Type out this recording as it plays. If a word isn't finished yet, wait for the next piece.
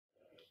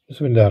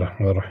Bismillah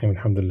ar-Rahman ar-Rahim,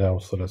 alhamdulillah, wa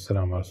salatu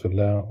wassalamu ala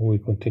Rasulullah. We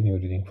continue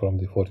reading from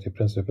the 40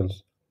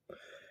 principles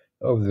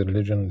of the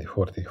religion, the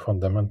 40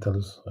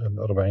 fundamentals,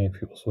 al-Arba'in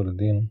fi usul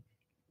al-Din,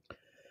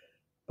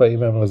 by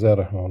Imam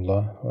Al-Ghazali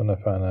rahimahullah, wa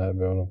nafa'ana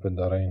bi'ulum fid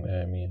darain,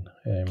 ameen,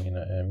 ameen,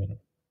 ameen.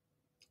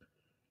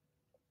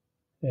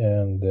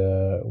 And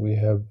we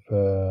have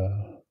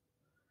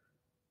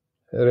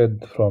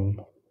read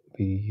from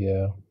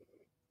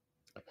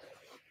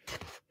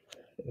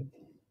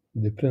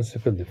the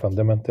principle, the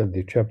fundamental,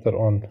 the chapter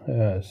on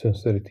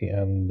sincerity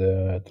and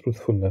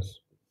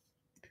truthfulness.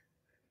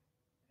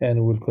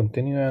 And we'll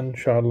continue, and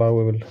inshallah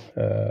we will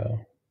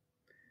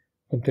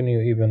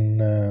continue even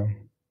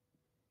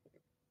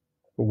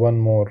one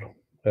more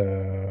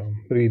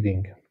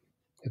reading.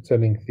 It's a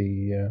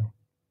lengthy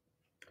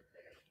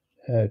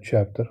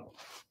chapter.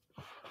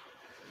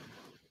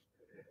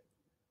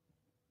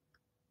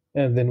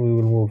 And then we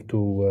will move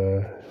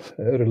to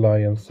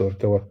reliance or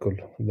tawakkul.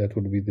 That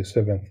will be the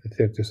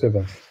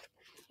 37th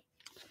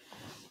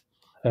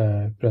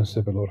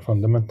principle or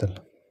fundamental.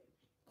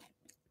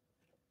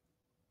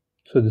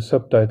 So the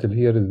subtitle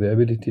here is the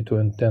ability to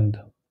intend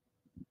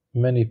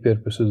many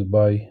purposes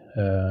by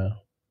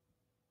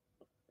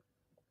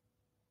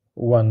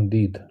one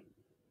deed.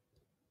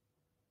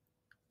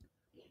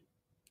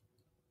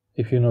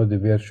 If you know the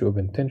virtue of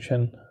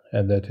intention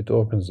and that it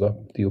opens up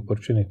the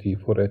opportunity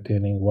for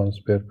attaining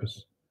one's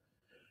purpose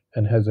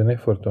and has an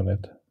effort on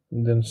it,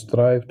 then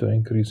strive to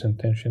increase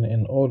intention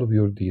in all of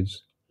your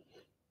deeds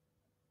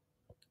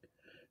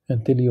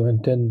until you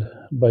intend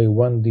by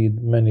one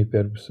deed many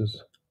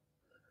purposes.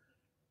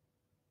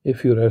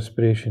 If your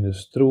aspiration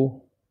is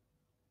true,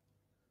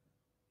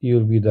 you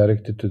will be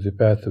directed to the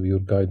path of your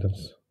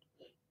guidance.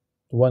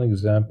 One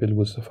example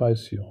will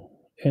suffice you.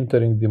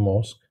 Entering the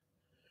mosque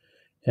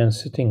and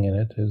sitting in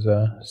it is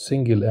a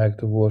single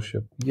act of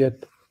worship,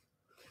 yet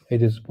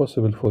it is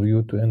possible for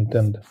you to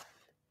intend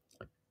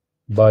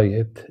by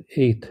it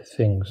 8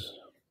 things.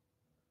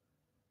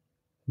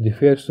 The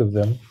first of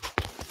them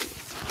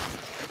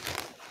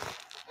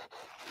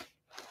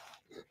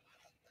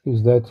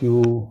is that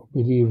you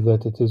believe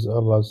that it is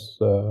Allah's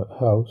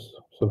house,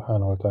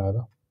 subhanahu wa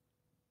ta'ala,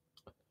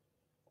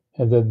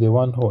 and that the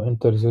one who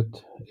enters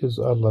it is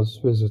Allah's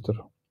visitor.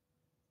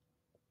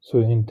 So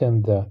you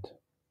intend that.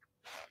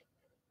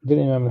 Then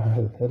Imam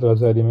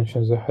Al-Ghazali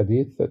mentions a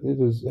hadith that it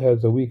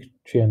has a weak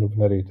chain of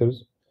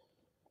narrators.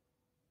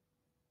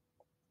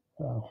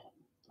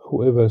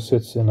 Whoever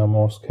sits in a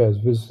mosque has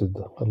visited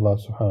Allah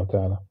subhanahu wa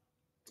ta'ala.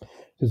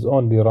 It is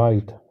only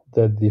right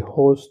that the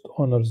host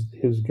honors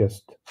his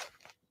guest.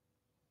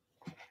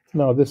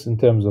 Now this in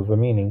terms of a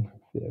meaning,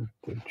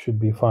 it should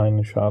be fine,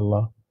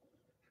 inshallah.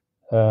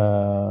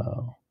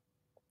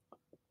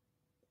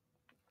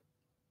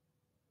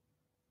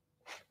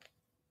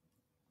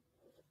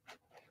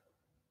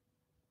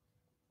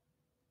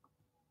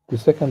 The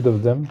second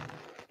of them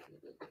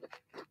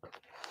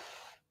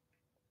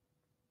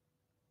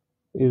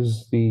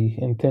is the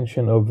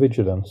intention of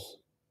vigilance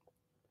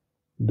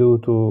due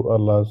to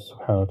Allah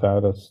subhanahu wa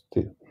ta'ala's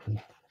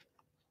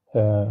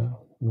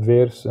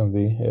verse in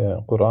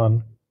the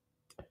Quran,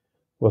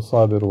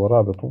 وَصَابِرُ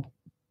وَرَابِطُ,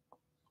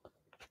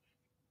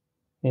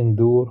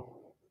 endure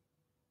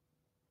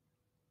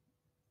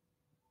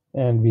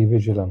and be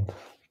vigilant.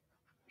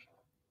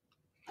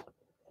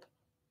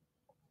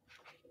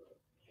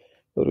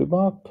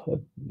 Ribat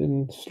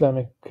in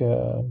Islamic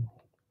and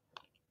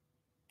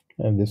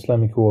the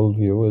Islamic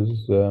worldview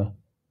is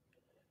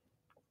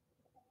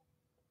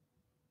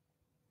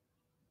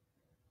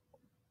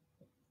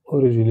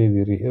originally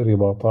the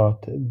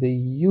ribatat. They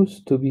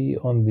used to be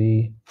on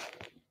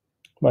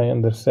my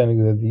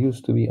understanding that they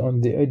used to be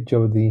on the edge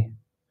of the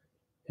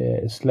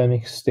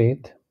Islamic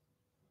State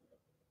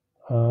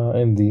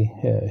in the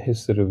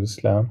history of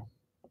Islam,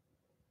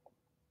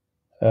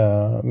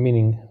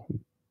 meaning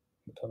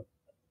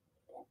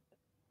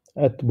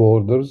at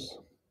borders,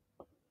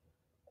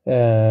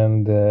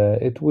 and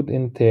it would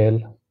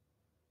entail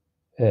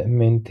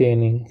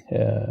maintaining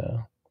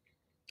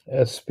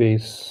a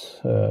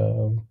space.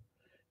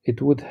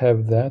 It would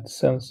have that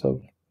sense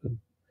of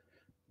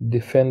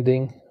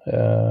defending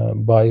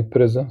by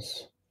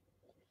presence.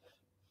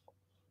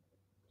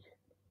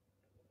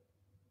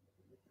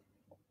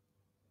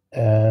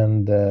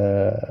 And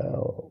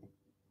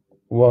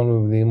one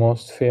of the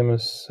most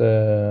famous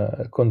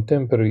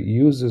contemporary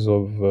uses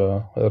of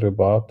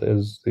ribat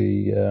is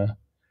the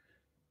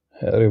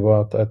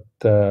ribat at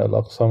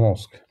Al-Aqsa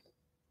Mosque.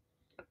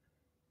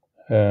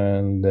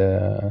 And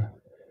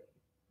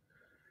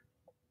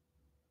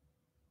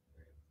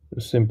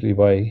simply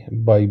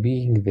by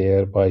being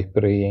there, by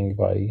praying,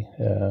 by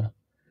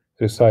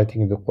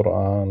reciting the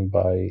Quran,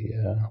 by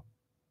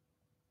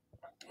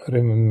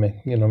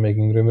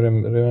making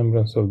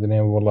remembrance of the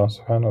name of Allah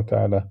subhanahu wa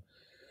ta'ala.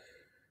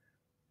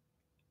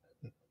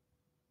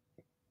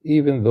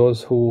 Even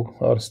those who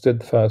are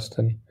steadfast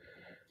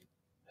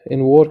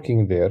in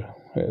working there,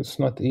 it's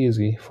not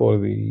easy for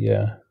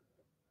the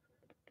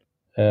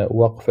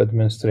Waqf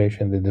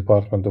administration, the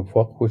Department of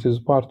Waqf, which is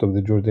part of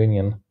the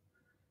Jordanian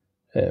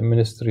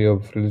Ministry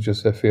of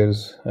Religious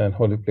Affairs and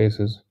Holy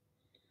Places.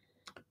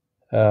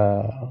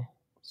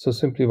 So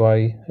simply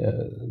by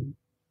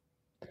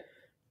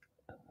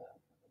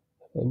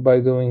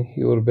doing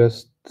your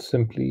best,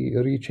 simply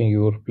reaching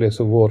your place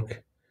of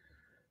work,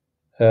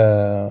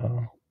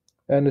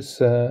 and it's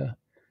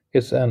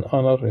an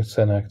honor, it's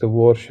an act of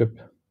worship,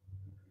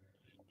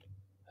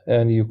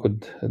 and you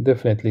could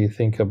definitely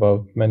think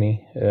about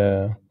many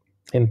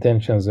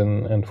intentions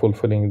in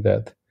fulfilling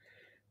that.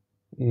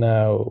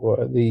 Now,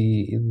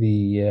 the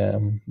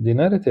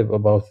narrative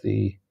about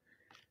the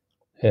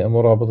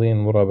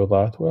murabitin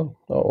murabitat, well,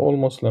 all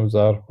Muslims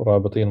are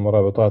murabitin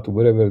murabitat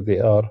wherever they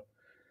are,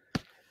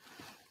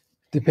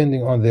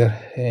 depending on their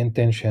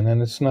intention,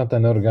 and it's not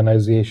an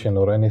organization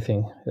or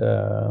anything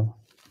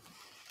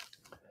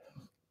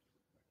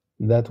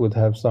that would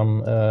have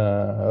some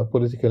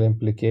political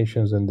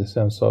implications in the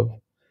sense of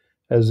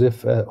as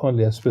if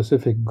only a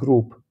specific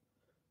group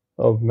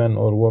of men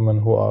or women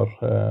who are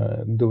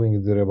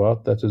doing the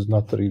ribat. That is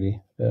not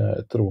really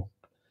true.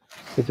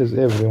 It is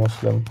every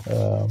Muslim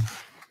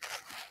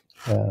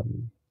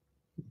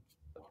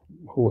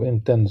who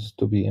intends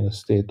to be in a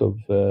state of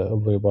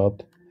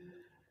ribat.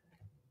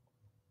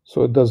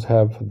 So it does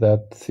have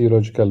that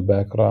theological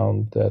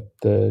background, that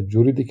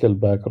juridical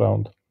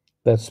background,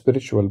 that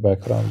spiritual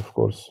background, of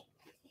course.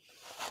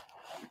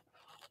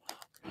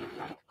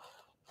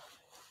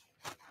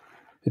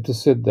 It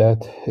is said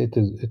that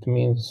it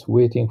means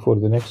waiting for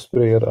the next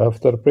prayer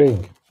after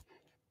praying,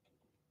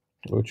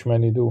 which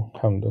many do,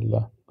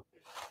 alhamdulillah.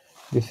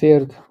 The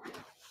third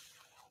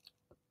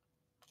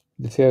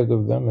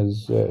of them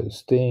is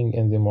staying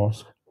in the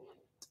mosque.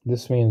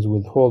 This means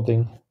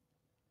withholding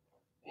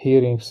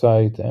hearing,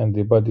 sight, and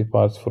the body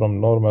parts from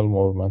normal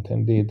movement.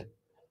 Indeed,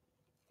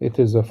 it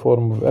is a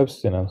form of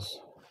abstinence.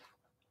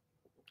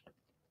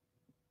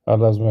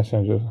 Allah's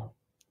Messenger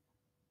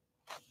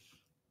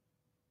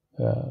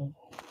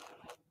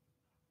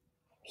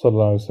Sallallahu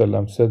Alaihi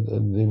Wasallam said,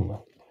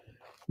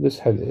 this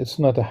hadith, it's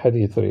not a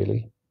hadith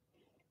really.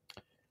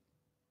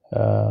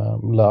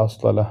 لا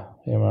أصل له,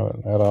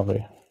 Imam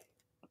Al-Iraqi.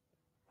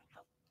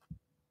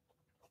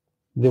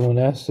 The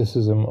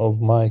monasticism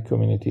of my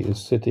community is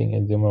sitting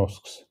in the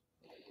mosques.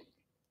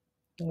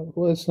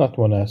 Well, it's not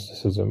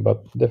monasticism,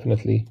 but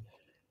definitely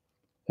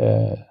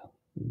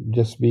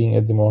just being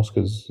at the mosque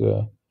is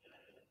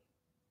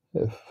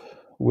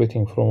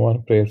waiting from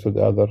one prayer to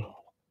the other.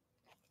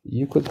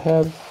 You could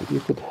have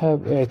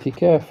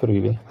i'tikaf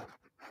really.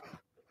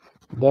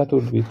 That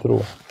would be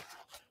true.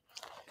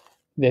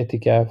 The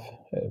i'tikaf,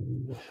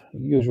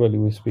 usually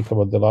we speak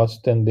about the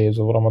last 10 days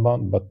of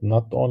Ramadan, but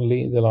not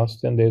only the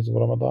last 10 days of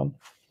Ramadan.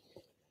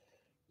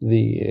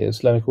 The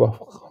Islamic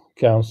Waqf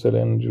Council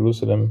in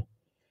Jerusalem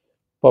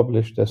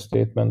published a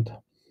statement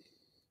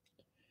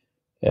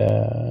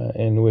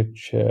in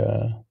which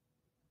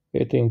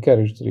it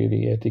encouraged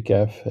really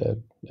i'tikaf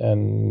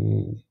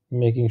and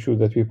making sure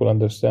that people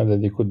understand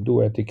that they could do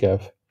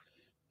i'tikaf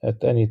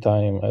at any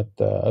time at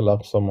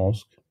Al-Aqsa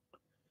Mosque.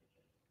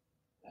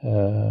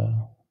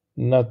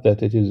 Not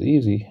that it is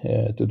easy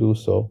to do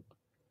so,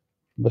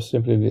 but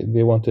simply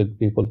they wanted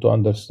people to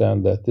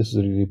understand that this is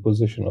really the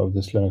position of the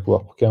Islamic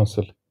Waqf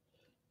Council.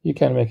 You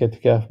can make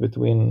i'tikaf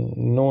between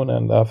noon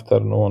and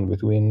afternoon,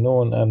 between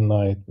noon and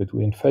night,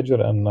 between Fajr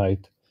and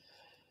night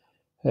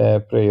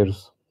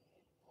prayers.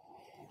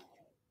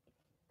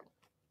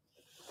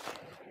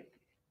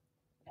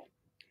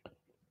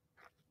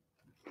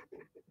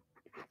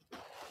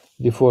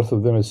 The fourth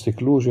of them is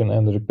seclusion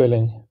and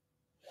repelling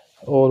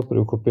all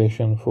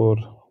preoccupation for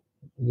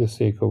the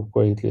sake of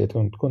quietly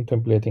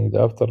contemplating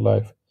the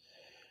afterlife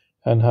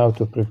and how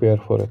to prepare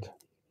for it.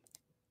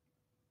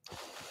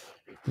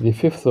 The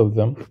fifth of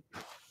them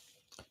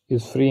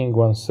is freeing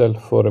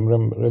oneself for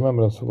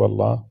remembrance of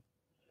Allah,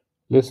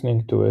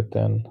 listening to it,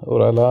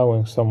 or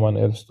allowing someone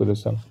else to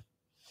listen.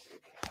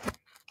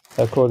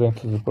 According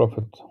to the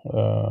Prophet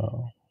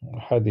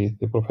Hadith,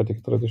 the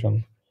prophetic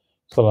tradition,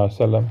 Sallallahu Alaihi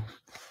Wasallam,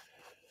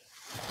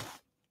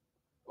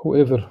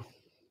 whoever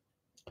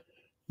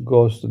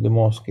goes to the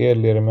mosque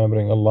early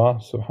remembering Allah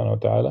subhanahu wa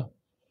ta'ala,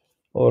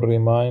 or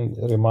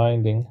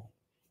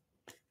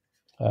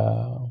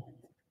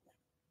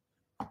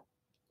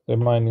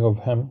reminding of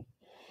him,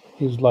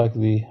 he's like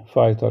the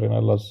fighter in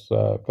Allah's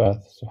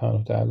path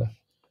subhanahu wa ta'ala,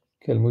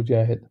 kal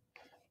mujahid.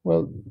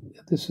 Well,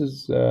 this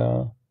is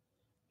a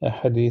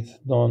hadith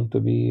known to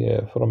be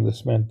from the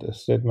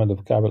statement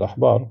of Ka'b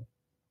al-Ahbar,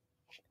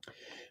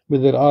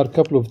 but there are a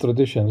couple of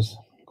traditions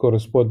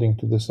corresponding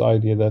to this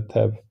idea that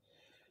have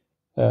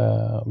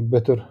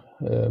better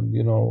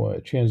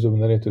chains of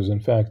narratives. In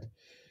fact,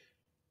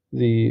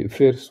 the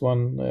first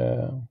one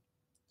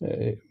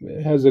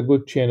has a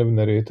good chain of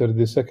narrator.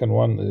 The second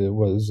one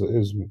is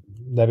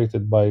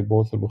narrated by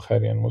both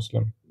Al-Bukhari and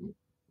Muslim.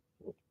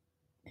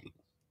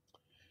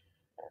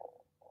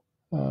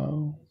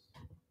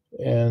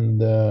 And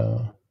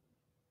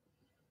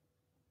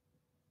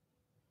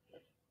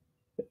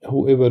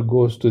whoever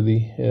goes to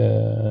the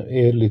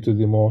early to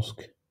the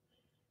mosque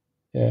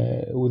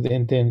with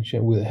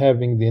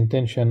having the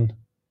intention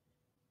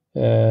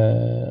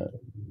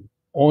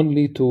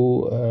only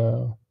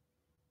to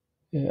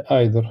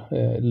either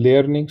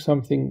learning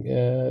something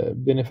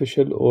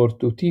beneficial or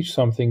to teach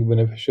something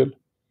beneficial.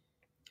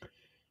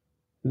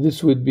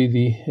 This would be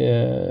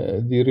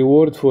the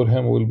reward for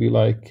him will be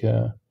like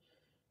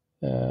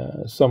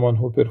someone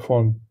who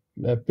performed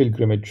a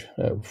pilgrimage,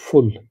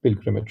 full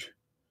pilgrimage.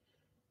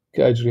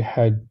 كأجر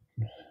حاج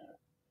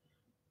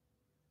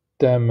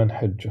تاما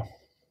حجة.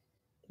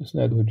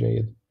 إسناده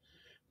جيد.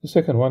 The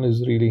second one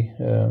is really,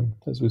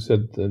 as we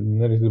said,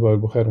 narrated by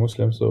Bukhari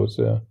Muslim, so it's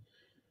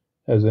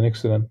has an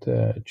excellent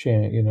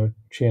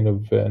chain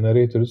of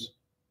narrators.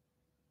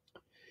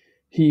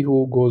 He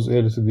who goes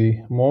early to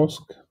the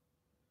mosque,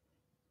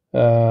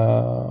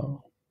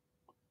 Allah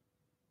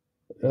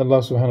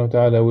subhanahu wa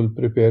ta'ala will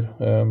prepare,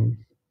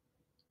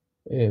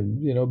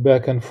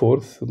 back and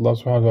forth. Allah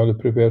subhanahu wa ta'ala will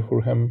prepare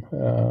for him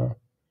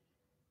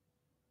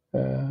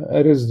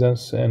a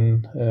residence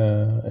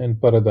in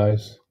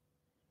paradise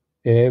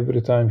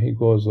every time he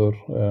goes or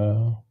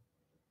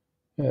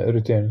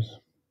returns.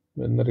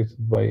 Narrated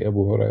by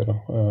Abu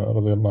Hurairah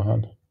radiallahu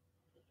anhu.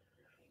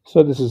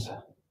 So this is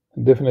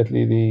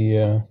definitely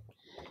the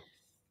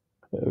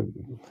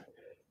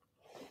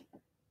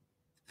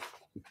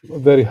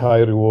very high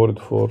reward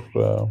for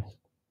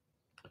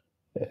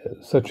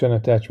such an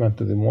attachment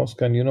to the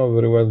mosque. And you know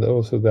very well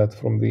also that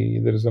from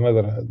there is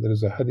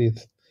a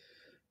hadith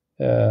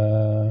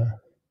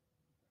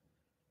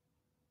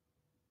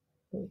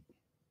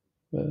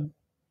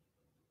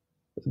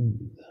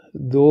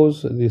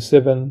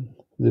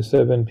the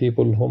seven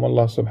people whom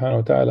Allah subhanahu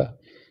wa ta'ala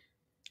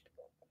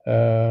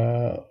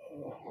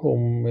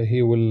whom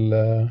he will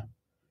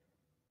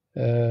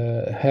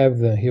have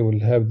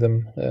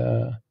them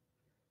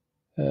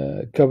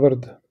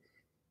covered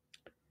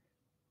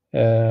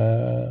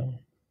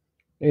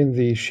in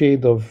the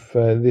shade of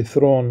the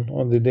throne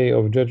on the day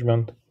of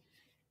judgment.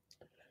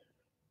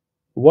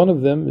 One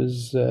of them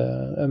is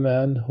a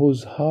man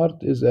whose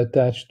heart is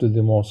attached to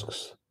the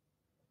mosques.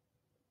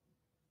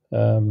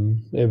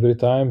 Every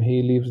time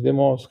he leaves the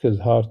mosque, his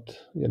heart,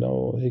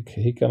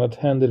 he cannot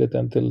handle it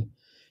until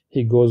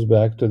he goes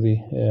back to the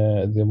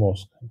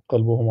mosque.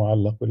 قلبه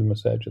معلق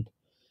بالمساجد.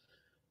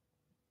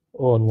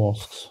 All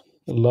mosques.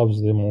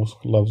 Loves the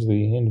mosque, loves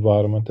the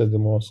environment at the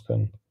mosque.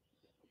 And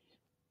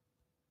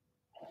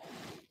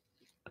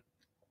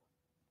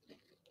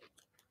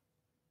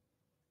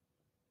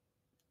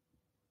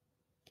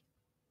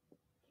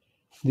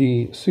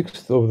the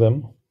sixth of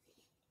them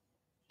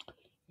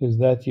is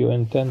that you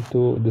intend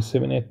to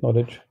disseminate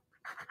knowledge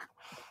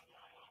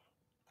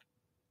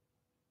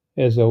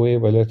as a way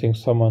by letting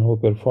someone who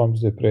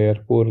performs the prayer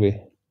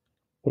poorly,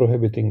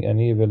 prohibiting an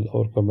evil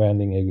or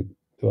commanding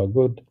to a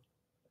good,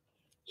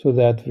 so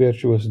that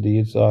virtuous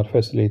deeds are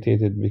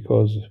facilitated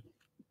because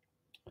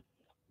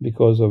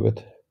of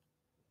it,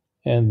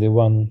 and the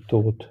one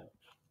taught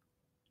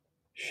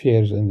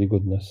shares in the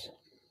goodness.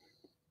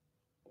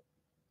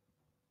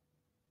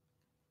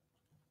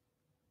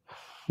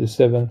 The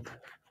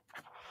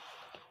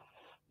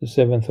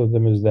seventh of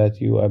them is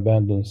that you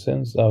abandon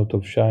sins out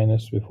of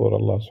shyness before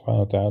Allah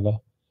subhanahu wa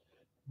ta'ala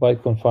by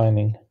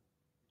confining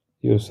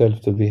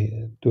yourself to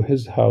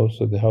his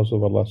house, or the house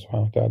of Allah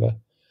subhanahu wa ta'ala,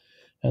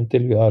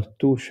 until you are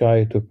too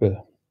shy to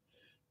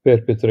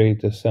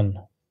perpetrate a sin.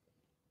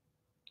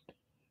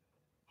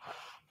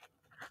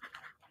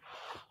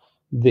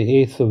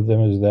 The eighth of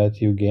them is that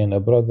you gain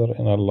a brother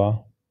in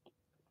Allah,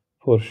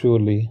 for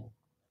surely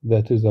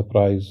that is a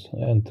prize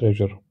and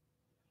treasure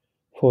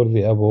for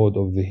the abode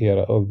of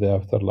the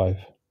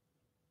afterlife.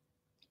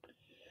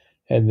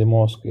 And the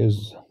mosque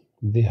is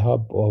the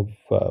hub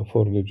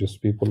for religious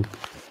people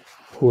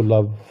who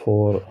love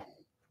for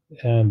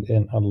and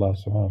in Allah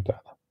subhanahu wa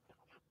ta'ala.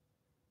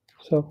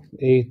 So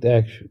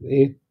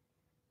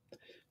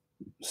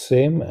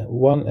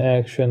one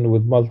action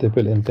with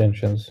multiple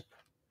intentions.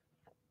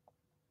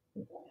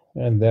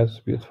 And that's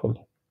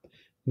beautiful.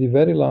 The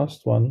very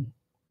last one,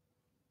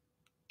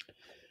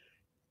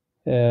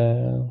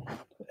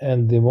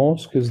 and the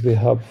mosque is the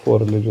hub for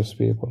religious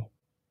people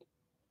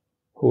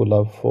who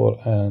love for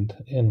and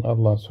in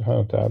Allah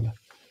subhanahu wa ta'ala.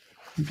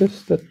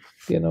 Just that,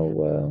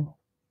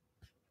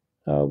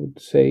 I would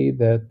say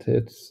that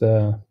it's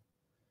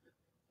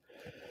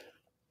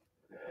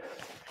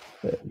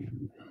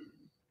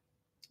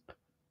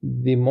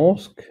the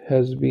mosque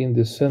has been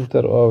the center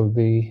of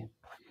the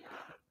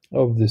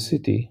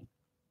city.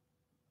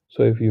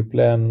 So if you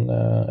plan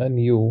a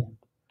new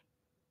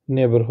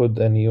neighborhood,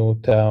 a new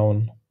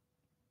town,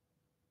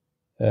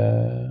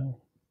 a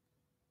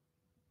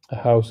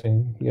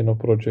housing,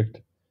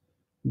 project,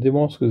 the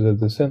mosque is at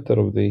the center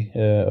of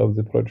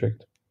the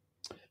project.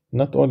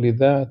 Not only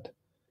that,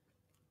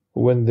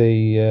 when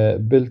they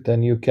built a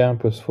new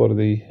campus for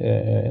the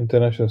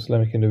International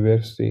Islamic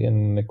University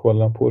in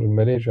Kuala Lumpur, in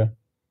Malaysia,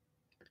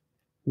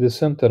 the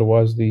center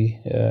was the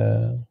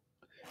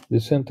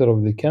center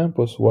of the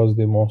campus was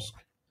the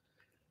mosque,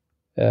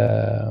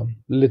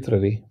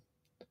 literally,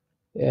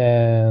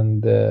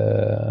 and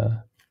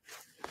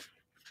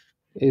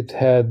it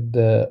had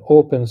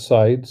open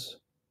sides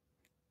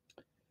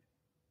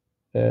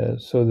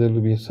So there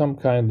will be some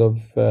kind of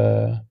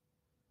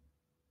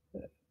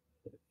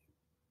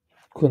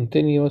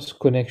continuous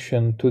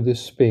connection to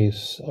this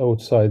space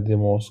outside the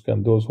mosque,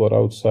 and those who are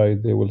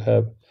outside, they will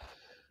have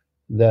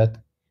that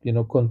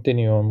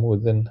continuum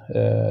within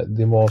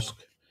the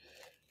mosque,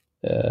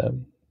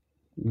 um,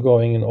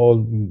 going in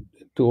all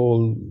to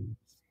all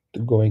to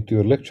going to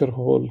your lecture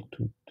hall,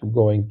 to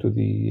going to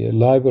the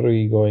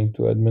library, going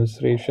to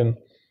administration.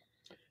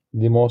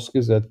 The mosque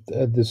is at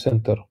the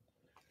center.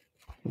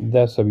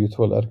 That's a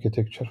beautiful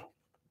architecture.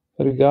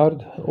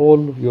 Regard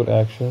all of your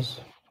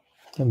actions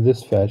in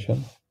this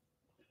fashion,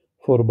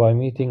 for by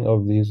meeting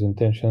of these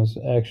intentions,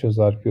 actions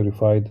are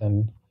purified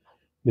and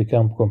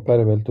become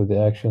comparable to the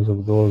actions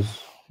of those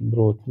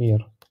brought near.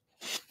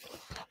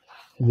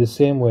 In the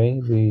same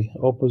way, the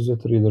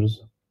opposite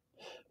renders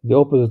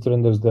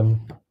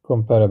them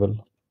comparable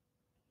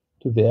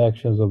to the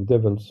actions of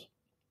devils.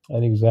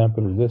 An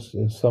example of this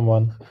is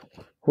someone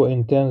who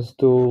intends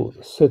to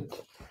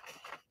sit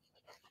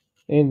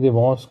in the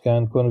mosque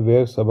and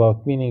converse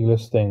about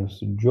meaningless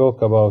things,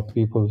 joke about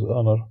people's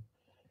honor,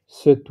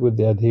 sit with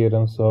the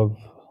adherents of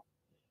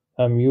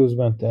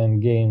amusement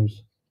and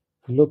games,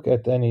 look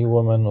at any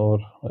woman or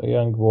a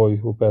young boy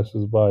who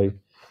passes by,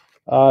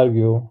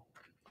 argue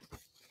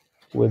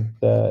with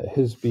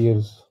his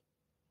peers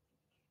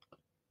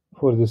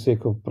for the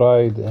sake of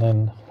pride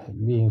and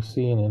being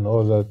seen in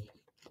order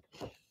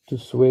to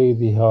sway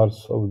the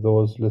hearts of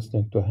those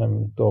listening to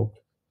him talk,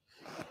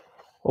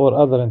 or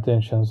other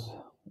intentions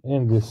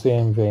in the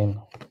same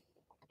vein.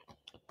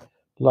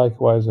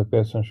 Likewise, a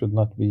person should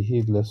not be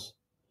heedless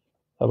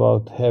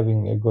about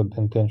having a good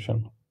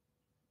intention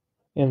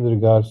in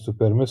regards to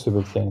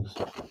permissible things.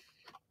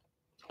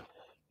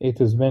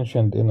 It is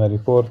mentioned in a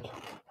report,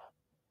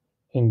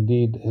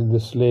 indeed, the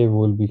slave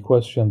will be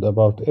questioned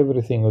about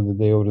everything on the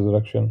day of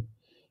resurrection,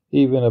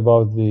 even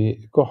about the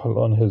kohl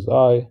on his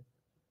eye,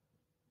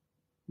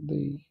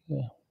 the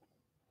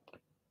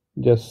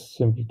just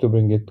simply to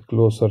bring it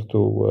closer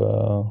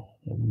to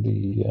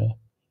the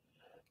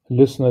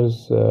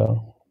listeners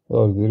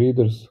or the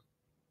readers,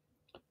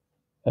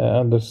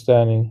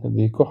 understanding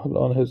the kohl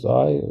on his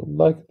eye,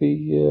 like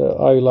the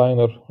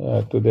eyeliner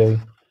today,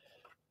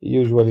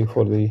 usually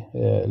for the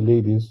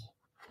ladies,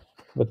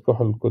 but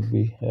kohl could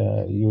be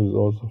used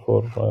also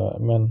for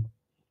men.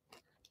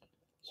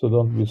 So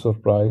don't be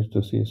surprised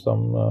to see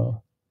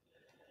some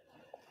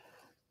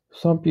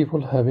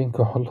people having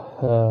kohl,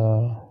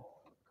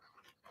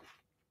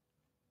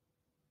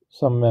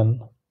 some men,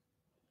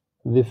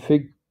 the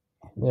fig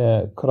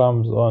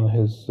crumbs on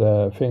his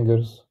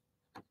fingers,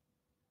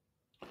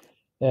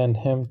 and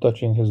him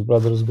touching his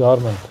brother's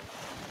garment.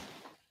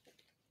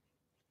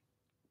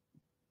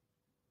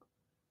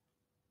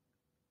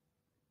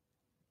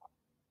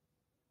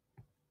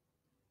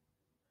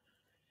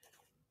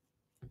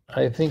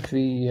 I think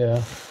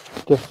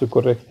just to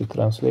correct the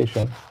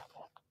translation,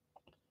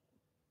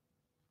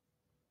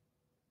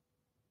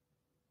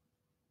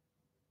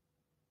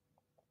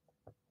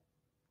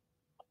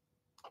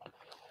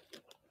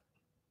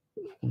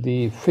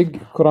 the fig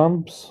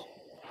crumbs,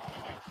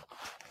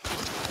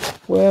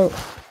 well,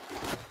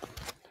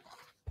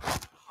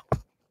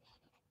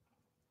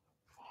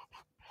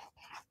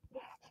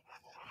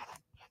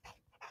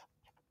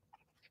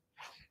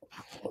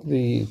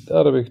 the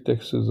Arabic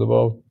text is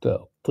about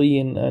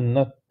teen and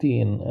not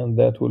teen, and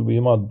that will be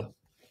mud.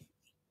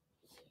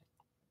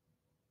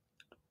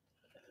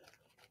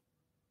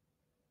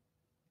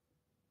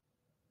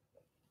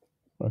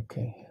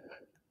 Okay.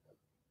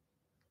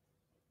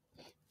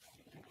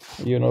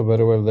 You know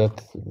very well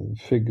that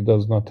fig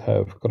does not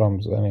have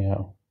crumbs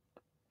anyhow.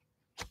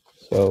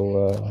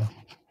 So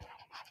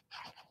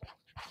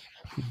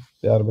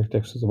the Arabic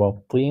text is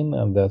about teen,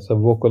 and that's a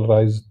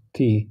vocalized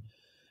T.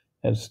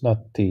 It's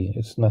not T.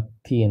 It's not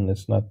teen.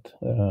 It's not.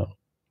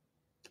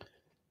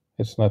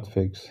 It's not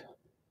figs.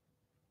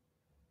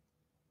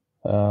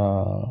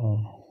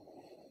 An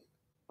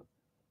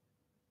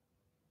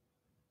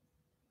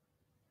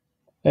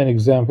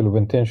example of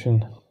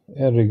intention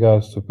in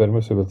regards to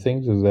permissible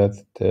things is that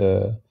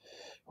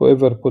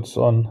whoever puts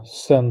on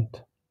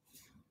scent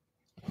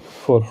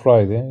for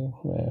Friday,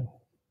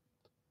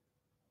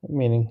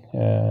 meaning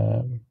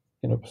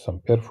some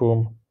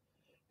perfume,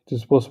 it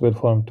is possible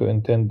for him to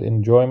intend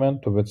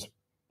enjoyment of its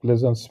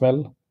pleasant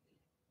smell,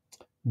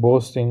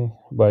 boasting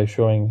by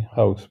showing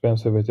how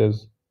expensive it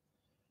is,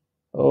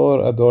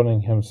 or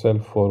adorning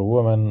himself for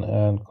women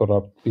and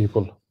corrupt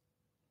people.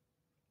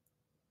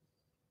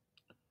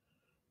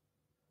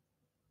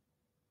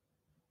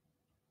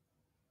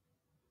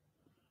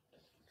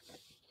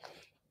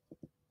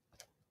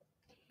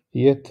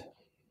 Yet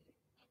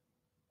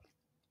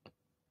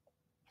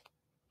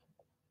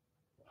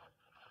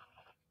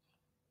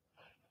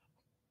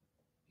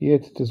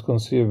it is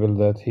conceivable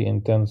that he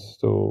intends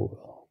to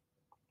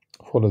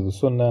follow the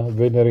Sunnah,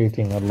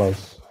 venerating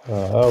Allah's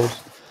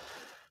house,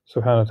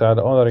 subhanahu wa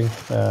ta'ala, honoring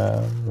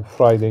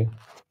Friday,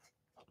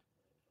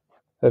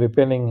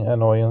 repelling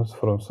annoyance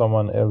from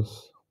someone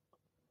else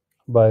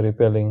by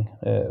repelling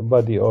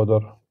body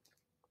odor,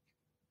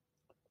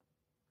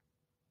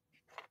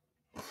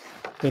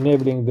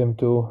 enabling them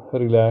to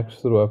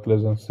relax through a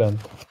pleasant scent,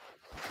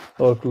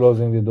 or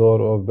closing the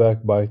door of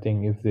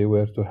backbiting if they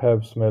were to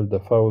have smelled the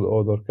foul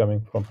odor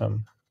coming from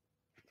him.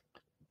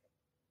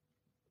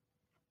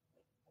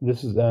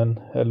 This is an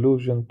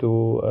allusion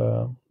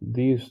to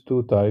these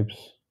two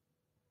types,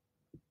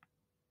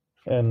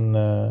 and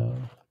uh,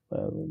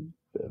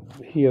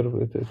 here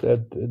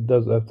it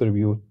does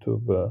attribute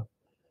to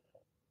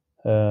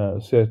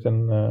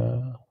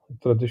certain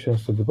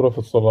traditions to the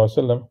Prophet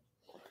ﷺ.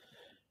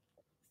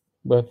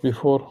 But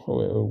before,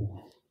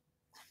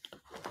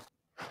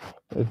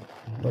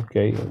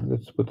 okay,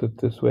 let's put it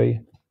this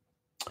way.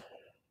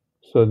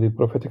 So the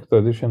prophetic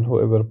tradition,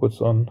 whoever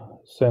puts on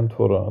scent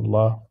for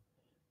Allah,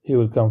 he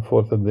will come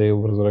forth at the day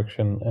of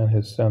resurrection, and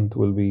his scent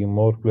will be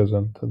more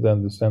pleasant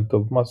than the scent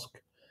of musk.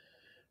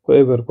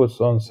 Whoever puts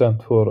on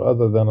scent for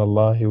other than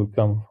Allah, he will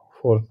come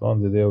forth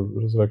on the day of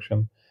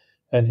resurrection,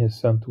 and his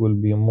scent will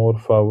be more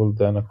foul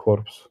than a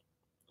corpse.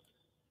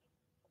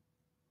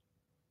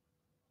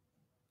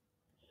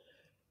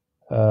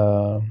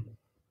 The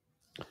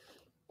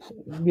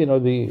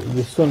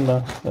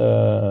Sunnah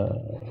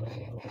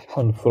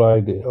on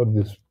Friday, or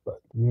this,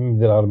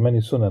 there are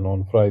many Sunnah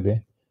on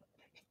Friday.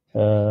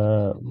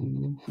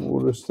 We'll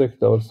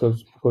restrict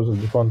ourselves because of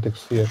the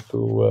context here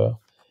to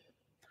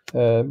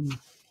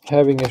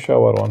having a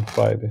shower on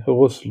Friday,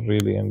 ghusl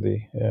really in the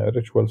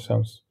ritual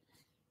sense.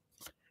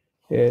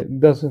 It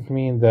doesn't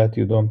mean that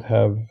you don't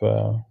have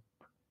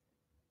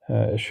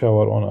a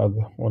shower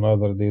on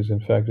other days.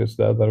 In fact, it's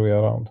the other way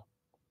around.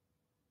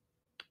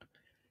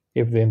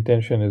 If the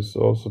intention is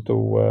also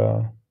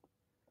to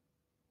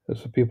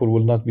so people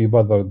will not be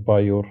bothered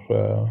by your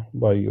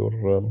by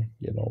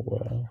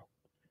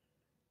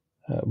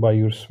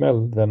your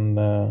smell, then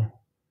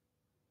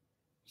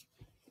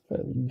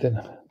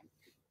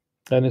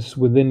and it's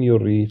within your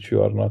reach.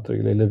 You are not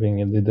really living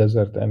in the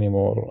desert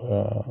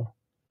anymore,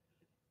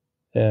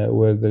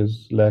 where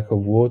there's lack of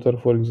water,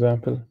 for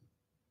example.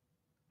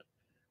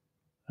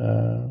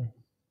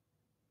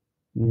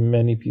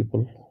 Many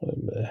people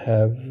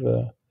have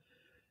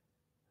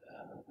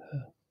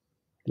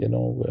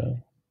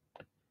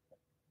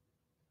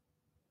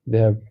they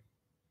have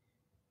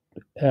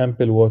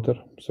ample water.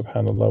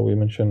 Subhanallah, we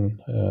mention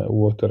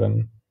water,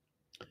 and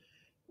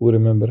we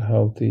remember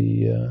how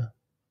the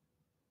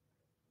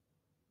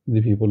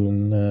people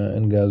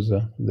in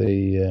Gaza,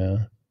 they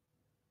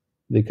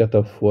cut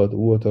off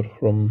water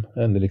from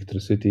and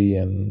electricity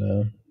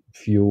and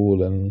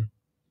fuel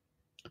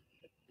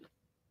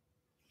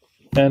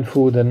and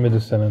food and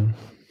medicine,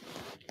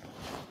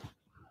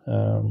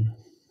 and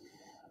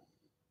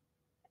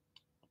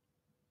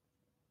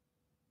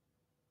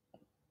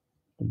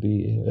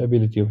the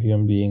ability of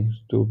human beings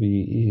to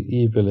be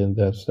evil in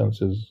that sense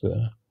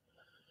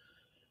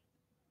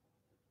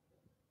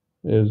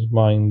is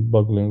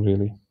mind-boggling,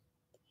 really.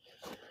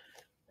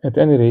 At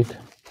any rate,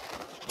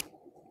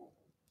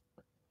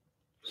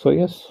 so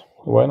yes,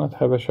 why not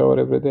have a shower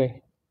every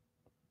day,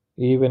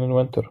 even in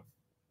winter?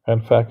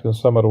 In fact, in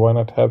summer, why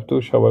not have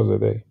 2 showers a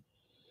day?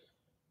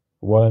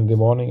 One in the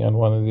morning and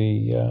one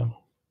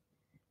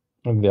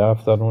in the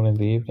afternoon, in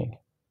the evening.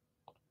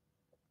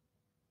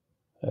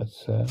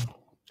 That's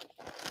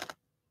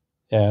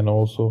and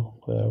also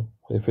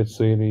if it's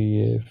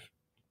really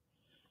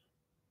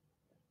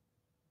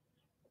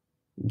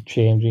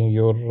changing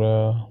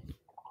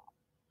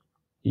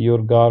your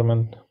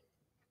garment,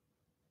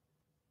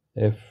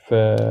 if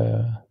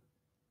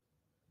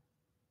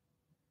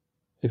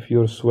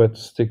your sweat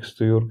sticks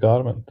to your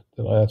garment,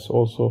 then that's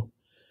also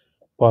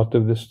part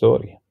of the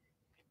story.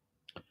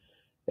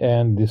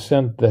 And the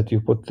scent that you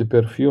put, the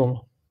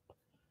perfume,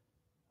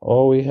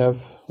 we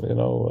have,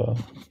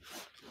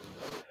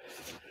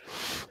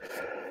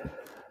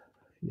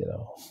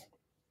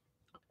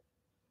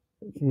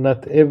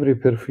 not every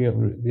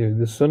perfume.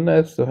 The sunnah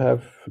is to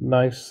have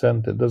nice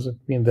scent. It doesn't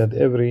mean that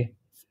every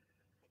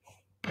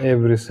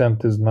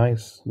scent is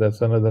nice.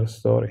 That's another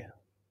story.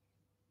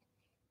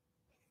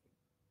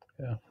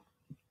 Yeah.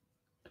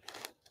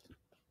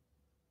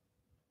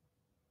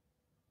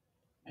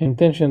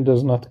 Intention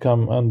does not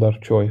come under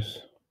choice.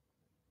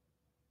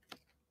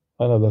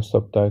 Another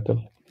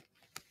subtitle.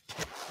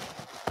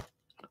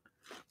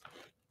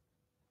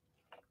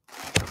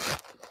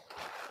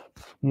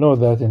 Know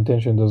that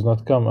intention does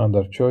not come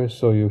under choice,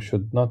 so you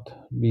should not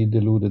be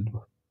deluded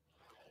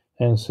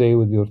and say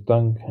with your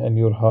tongue and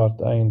your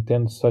heart, I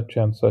intend such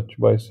and such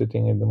by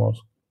sitting in the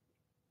mosque,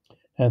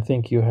 and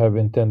think you have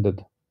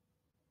intended.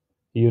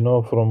 You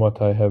know from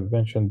what I have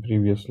mentioned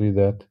previously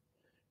that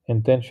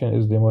intention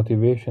is the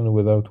motivation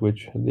without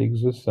which the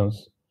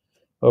existence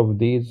of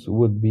deeds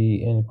would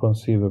be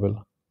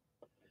inconceivable.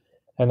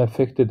 An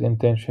affected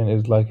intention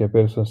is like a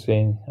person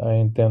saying, I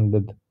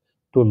intended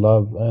to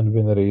love and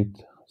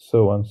venerate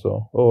so and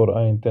so, or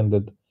I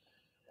intended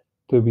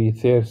to be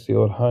thirsty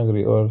or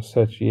hungry or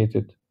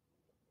satiated.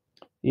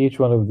 Each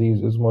one of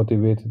these is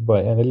motivated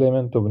by an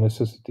element of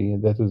necessity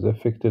that is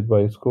affected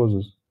by its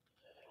causes,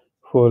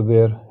 for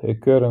their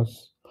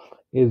occurrence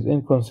is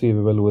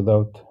inconceivable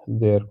without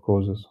their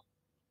causes.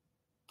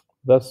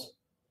 Thus,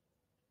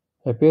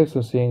 A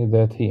person saying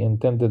that he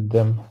intended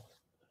them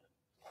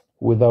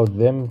without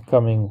them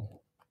coming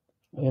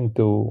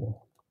into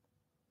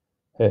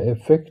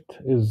effect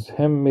is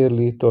him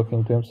merely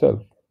talking to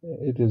himself.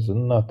 It is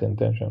not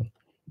intention.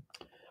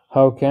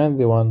 How can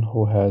the one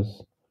who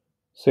has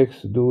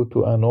sex due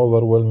to an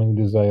overwhelming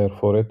desire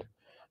for it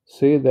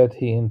say that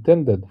he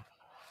intended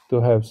to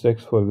have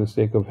sex for the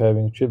sake of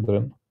having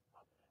children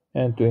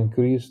and to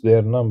increase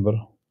their number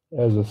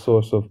as a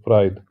source of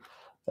pride,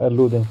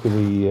 alluding to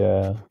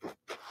the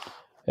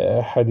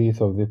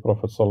hadith of the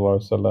Prophet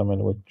ﷺ,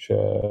 in which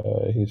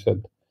he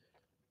said,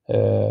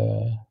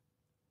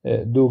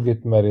 do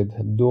get married,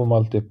 do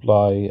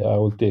multiply, I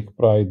will take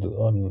pride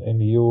in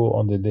you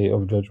on the day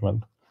of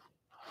judgment.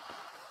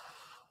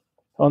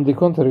 On the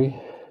contrary,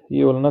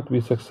 you will not be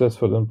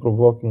successful in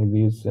provoking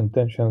these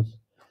intentions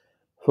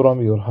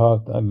from your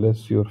heart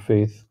unless your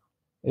faith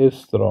is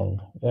strong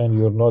and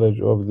your knowledge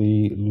of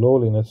the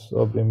lowliness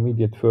of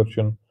immediate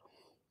fortune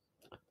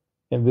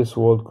in this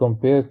world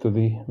compared to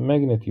the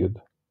magnitude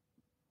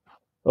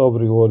of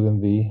reward in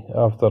the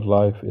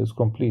afterlife is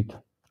complete.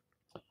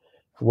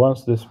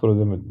 Once this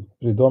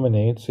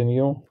predominates in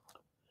you,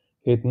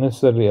 it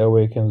necessarily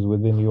awakens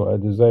within you a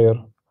desire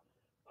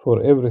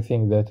for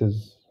everything that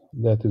is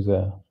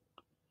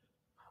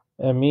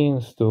a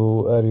means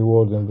to a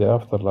reward in the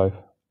afterlife.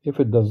 If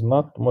it does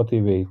not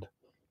motivate,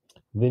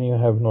 then you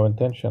have no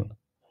intention.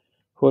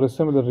 For a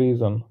similar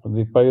reason,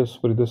 the pious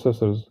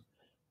predecessors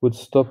would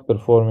stop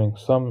performing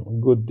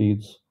some good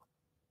deeds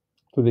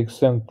to the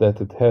extent that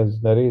it has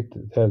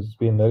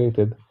been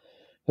narrated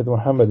that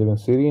Muhammad ibn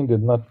Sirin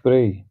did not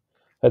pray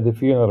at the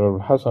funeral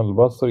of Hassan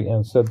al-Basri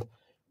and said,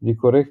 the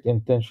correct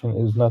intention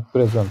is not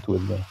present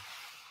with me.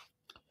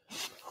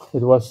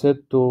 It was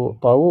said to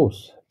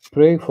Tawus,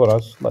 pray for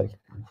us,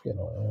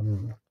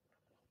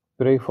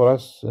 pray for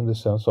us in the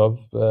sense of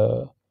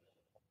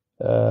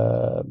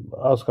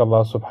ask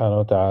Allah subhanahu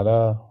wa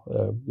ta'ala,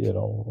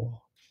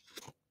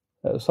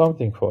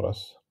 something for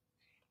us.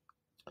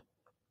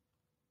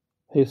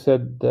 He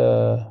said,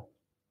 not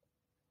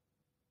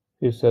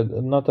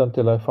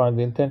until I find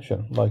the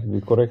intention, like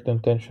the correct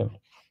intention.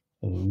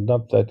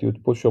 Not that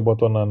you'd push a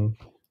button and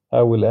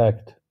I will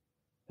act,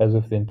 as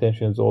if the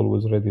intention is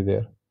always ready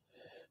there.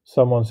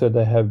 Someone said,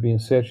 I have been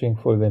searching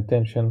for the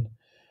intention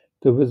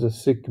to visit a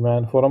sick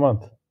man for a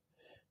month,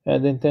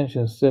 and the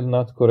intention is still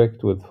not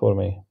correct for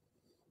me.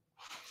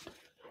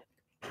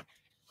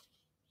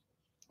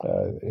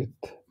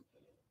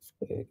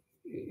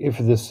 If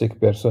this sick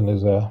person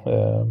is a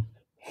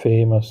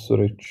famous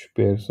rich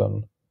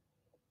person,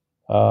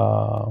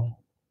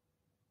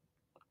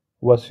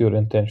 what's your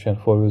intention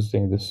for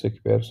visiting this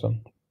sick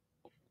person?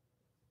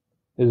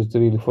 Is it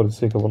really for the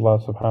sake of Allah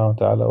subhanahu wa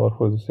ta'ala or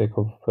for the sake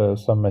of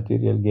some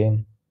material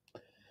gain,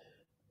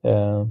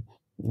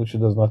 which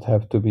does not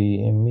have to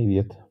be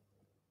immediate?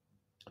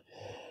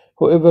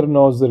 Whoever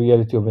knows the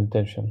reality of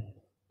intention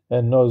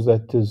and knows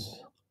that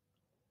is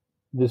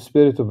the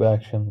spirit of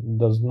action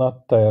does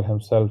not tire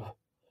himself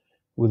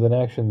with an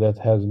action that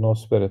has no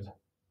spirit.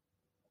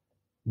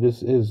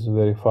 This is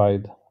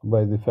verified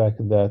by the fact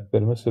that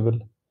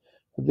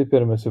the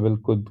permissible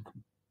could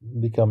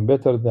become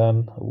better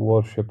than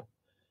worship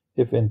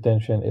if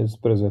intention is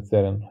present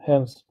therein.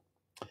 Hence,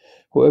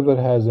 whoever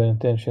has an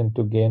intention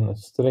to gain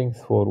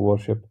strength for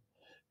worship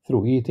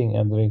through eating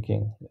and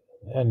drinking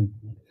and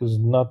is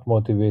not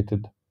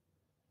motivated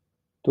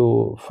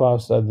to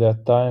fast at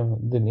that time,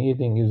 then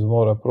eating is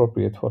more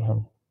appropriate for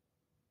him.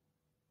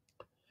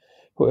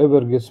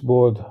 Whoever gets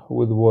bored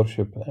with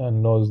worship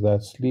and knows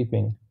that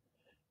sleeping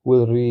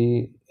will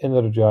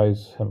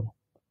re-energize him,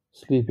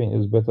 sleeping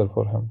is better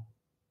for him.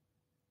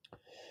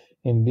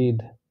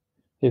 Indeed,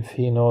 if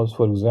he knows,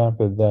 for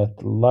example,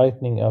 that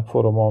lightening up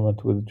for a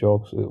moment with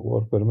jokes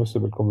or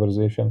permissible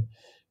conversation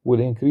will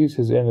increase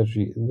his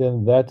energy,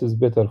 then that is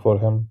better for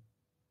him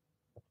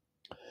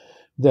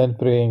than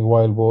praying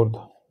while bored.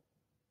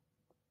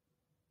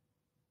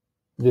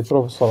 The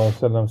Prophet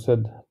ﷺ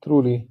said,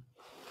 truly,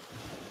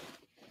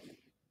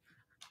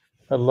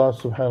 Allah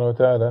subhanahu wa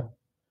ta'ala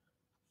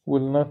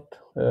will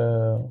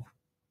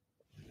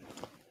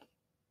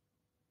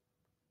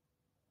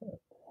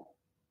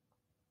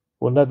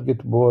not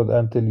get bored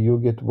until you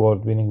get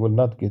bored, meaning will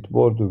not get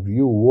bored of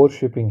you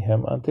worshipping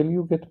him until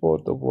you get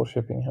bored of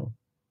worshipping him.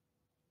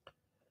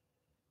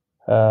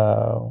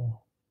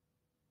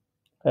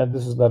 And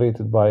this is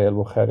narrated by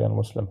Al-Bukhari and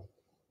Muslim.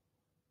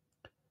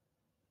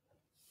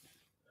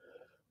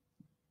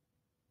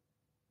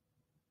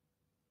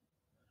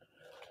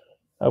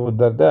 Abu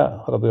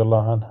Darda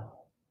radiallahu anh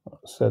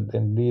said,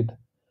 indeed,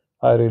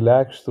 I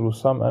relax through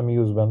some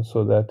amusement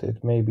so that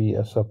it may be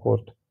a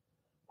support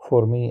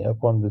for me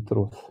upon the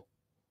truth.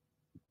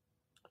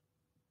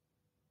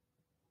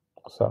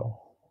 So,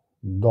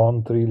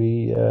 don't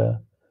really,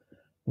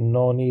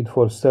 no need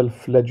for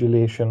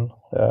self-flagellation,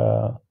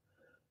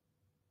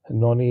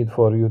 no need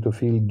for you to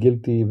feel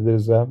guilty if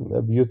there's a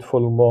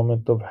beautiful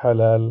moment of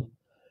halal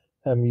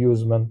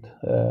amusement.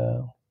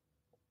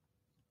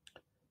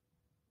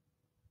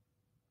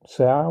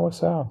 ساعة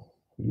وساعة.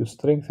 You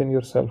strengthen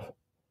yourself.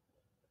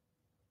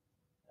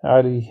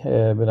 Ali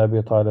bin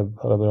Abi Talib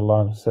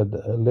radiallahu anhu said,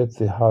 let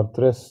the heart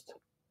rest,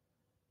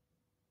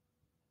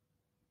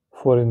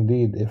 for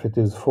indeed if it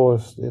is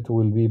forced it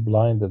will be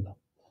blinded.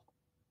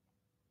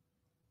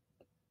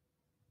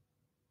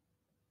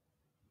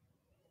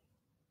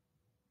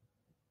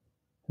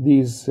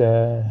 These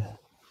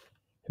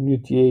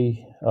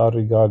mutiae are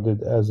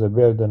regarded as a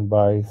burden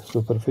by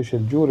superficial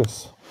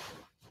jurists.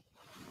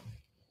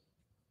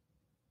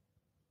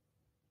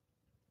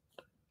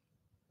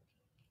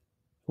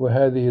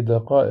 وهذه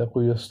دقائق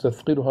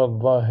يستثقلها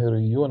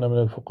الظاهريون من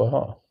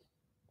الفقهاء.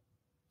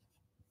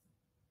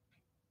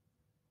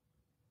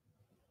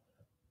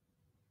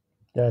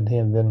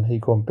 And then he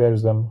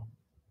compares them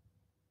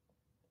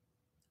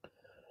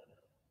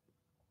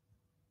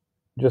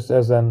just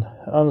as an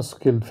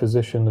unskilled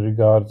physician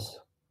regards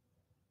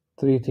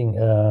treating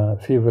a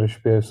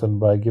feverish person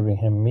by giving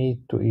him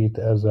meat to eat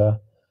as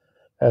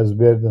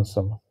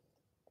burdensome,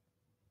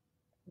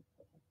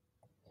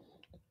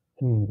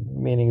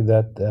 meaning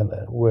that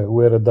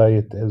where a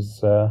diet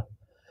is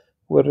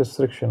where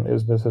restriction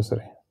is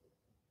necessary.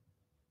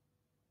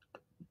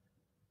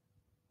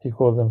 He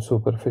called them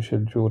superficial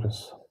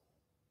jurists.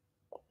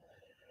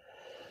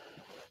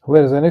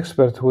 Whereas an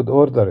expert would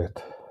order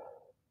it,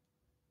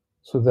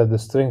 so that the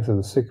strength of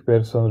the sick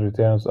person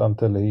returns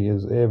until he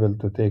is able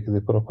to take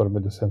the proper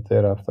medicine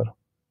thereafter.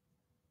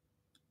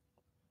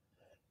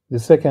 The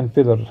second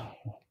pillar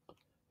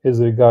is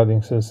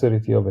regarding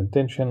sincerity of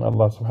intention.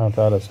 Allah subhanahu wa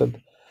ta'ala said,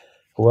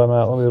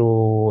 وَمَا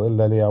أُمِرُوا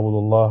إِلَّا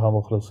لِيَعْبُدُوا اللَّهَ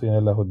مُخْلِصِينَ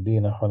لَهُ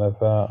الدِّينَ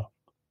حُنَفَاءَ.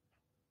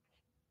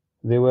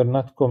 They were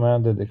not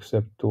commanded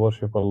except to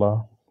worship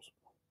Allah,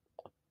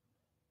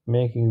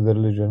 making the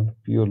religion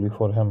purely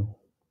for Him.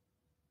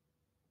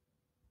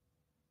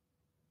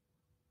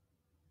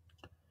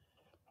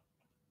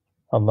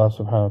 Allah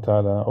subhanahu wa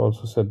ta'ala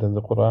also said in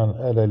the Quran,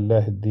 أَلَا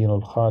اللَّهِ الدِّينُ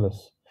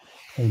الْخَالِصِ.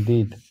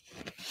 Indeed,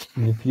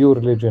 the pure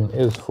religion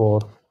is for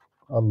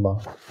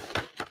Allah.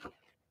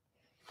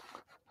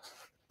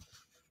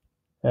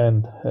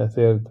 And a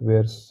third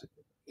verse,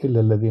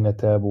 إِلَّا الَّذِينَ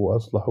تَابُوا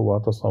وَأَصْلَحُوا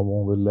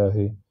وَاعْتَصَمُوا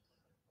بِاللَّهِ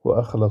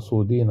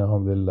وَأَخْلَصُوا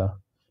دِينَهُمْ لِلَّهِ.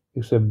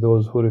 Except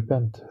those who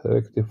repent,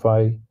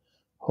 rectify,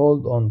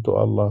 hold on to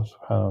Allah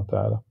subhanahu wa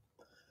ta'ala,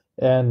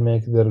 and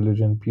make their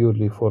religion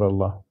purely for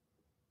Allah.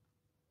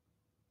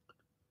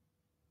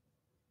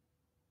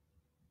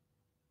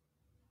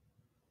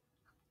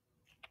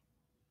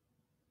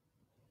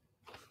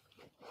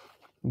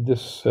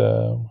 This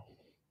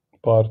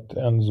part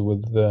ends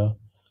with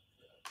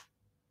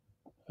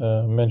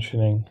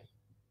mentioning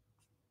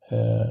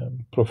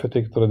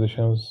prophetic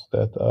traditions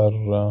that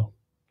are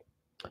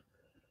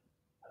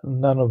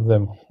none of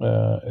them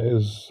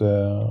is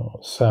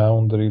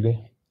sound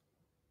really.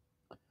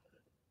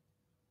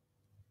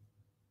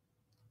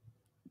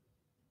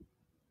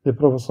 The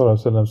Prophet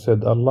ﷺ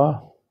said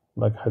Allah,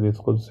 like Hadith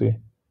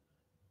Qudsi,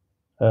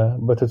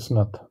 but it's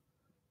not.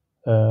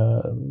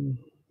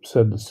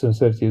 Said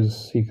sincerity is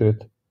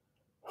secret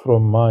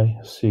from my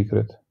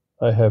secret.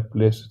 I have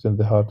placed it in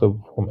the heart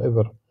of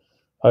whomever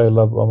I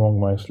love among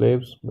my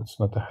slaves. It's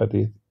not a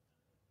hadith.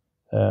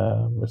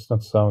 It's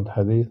not sound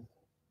hadith.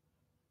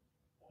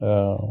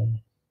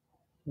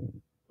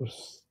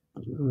 It's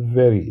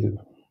very,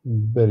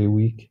 very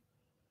weak.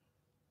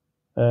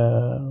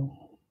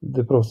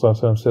 The Prophet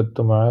ﷺ said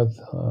to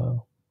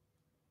Mu'adh,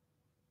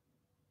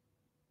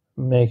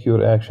 make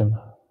your action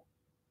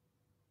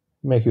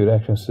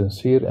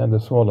sincere, and a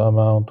small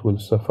amount will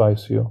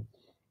suffice you.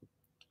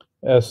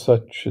 As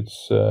such, it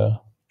is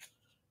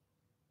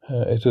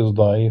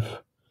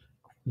da'if.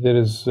 There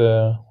is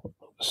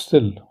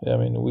still,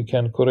 we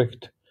can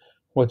correct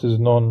what is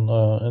known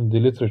in the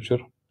literature,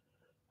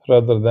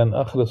 rather than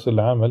أخلص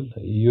العمل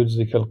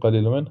يجزك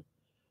القليل منه.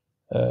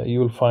 You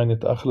will find it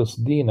أخلص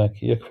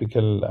دينك يكفيك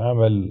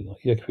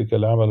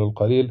العمل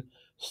القليل.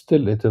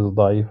 Still, it is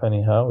ضعيف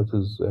anyhow. It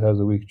has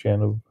a weak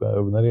chain of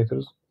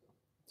narrators.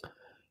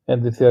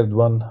 And the third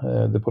one,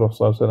 the Prophet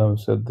ﷺ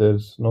said,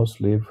 there's no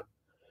slave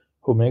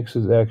who makes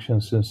his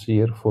action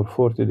sincere for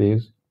 40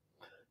 days,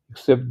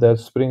 except that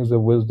springs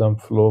of wisdom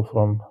flow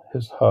from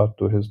his heart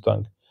to his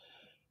tongue.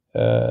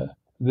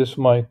 This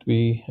might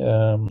be,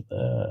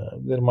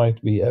 there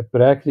might be a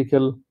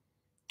practical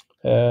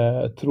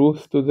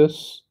truth to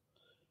this,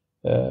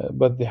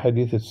 but the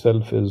hadith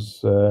itself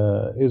is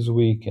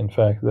weak. In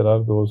fact, there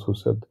are those who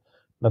said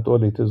not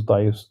only it is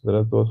da'if, there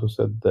are those who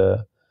said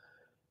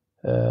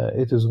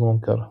it is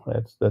munkar.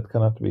 That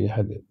cannot be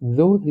hadith,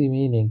 though the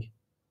meaning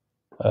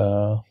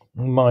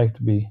might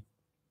be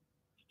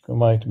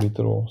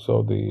true.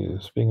 So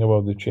speaking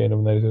about the chain of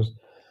narrators,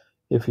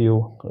 if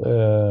you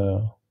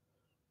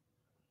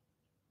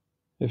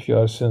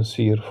are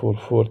sincere for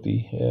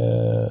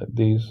 40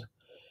 days,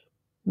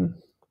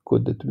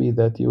 could it be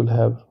that you will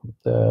have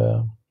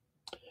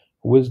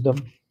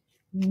wisdom?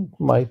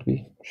 Might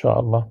be,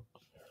 inshallah.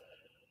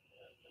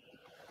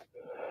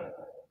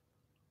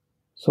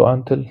 So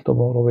until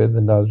tomorrow, بإذن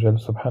الله عز وجل,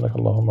 سبحانك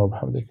اللهم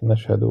وبحمدك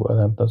نشهد أن لا إله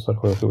إلا أنت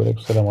نستغفرك ونتوب إليك.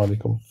 السلام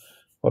عليكم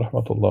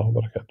ورحمة الله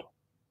وبركاته.